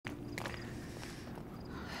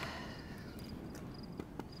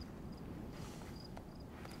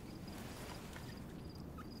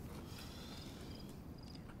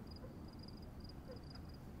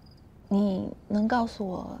你能告诉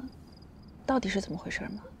我，到底是怎么回事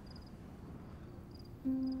吗？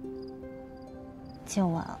静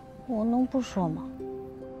雯，我能不说吗？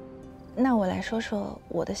那我来说说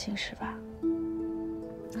我的心事吧。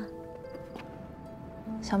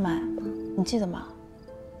小满，你记得吗？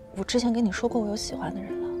我之前跟你说过我有喜欢的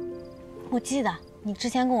人了。我记得你之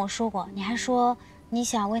前跟我说过，你还说你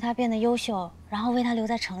想为他变得优秀，然后为他留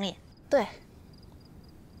在城里。对，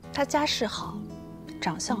他家世好，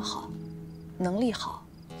长相好，能力好，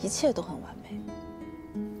一切都很完美。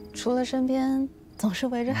除了身边总是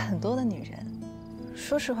围着很多的女人，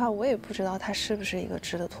说实话，我也不知道他是不是一个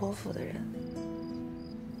值得托付的人。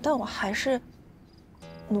但我还是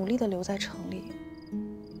努力地留在城里。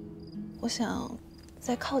我想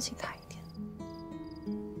再靠近他一点。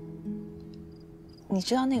你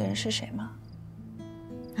知道那个人是谁吗？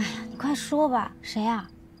哎呀，你快说吧，谁呀？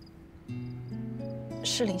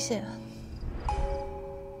是林宪。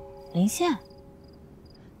林宪。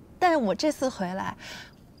但是我这次回来，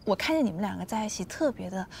我看见你们两个在一起特别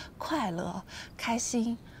的快乐、开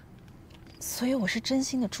心，所以我是真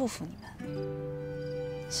心的祝福你们。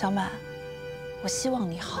小满，我希望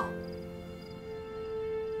你好。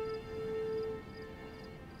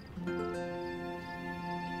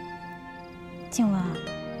静雯，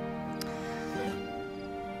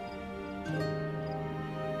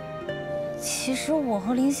其实我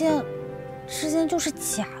和林宪之间就是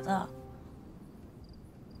假的。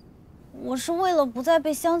我是为了不再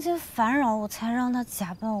被相亲烦扰，我才让他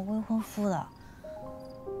假扮我未婚夫的。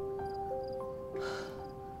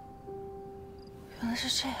原来是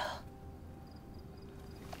这样。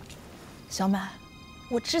小满，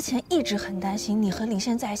我之前一直很担心你和林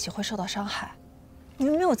宪在一起会受到伤害，你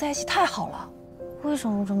们没有在一起太好了。为什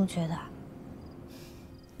么这么觉得？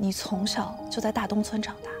你从小就在大东村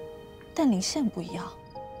长大，但林宪不一样，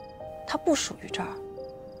他不属于这儿。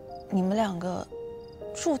你们两个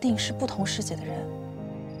注定是不同世界的人。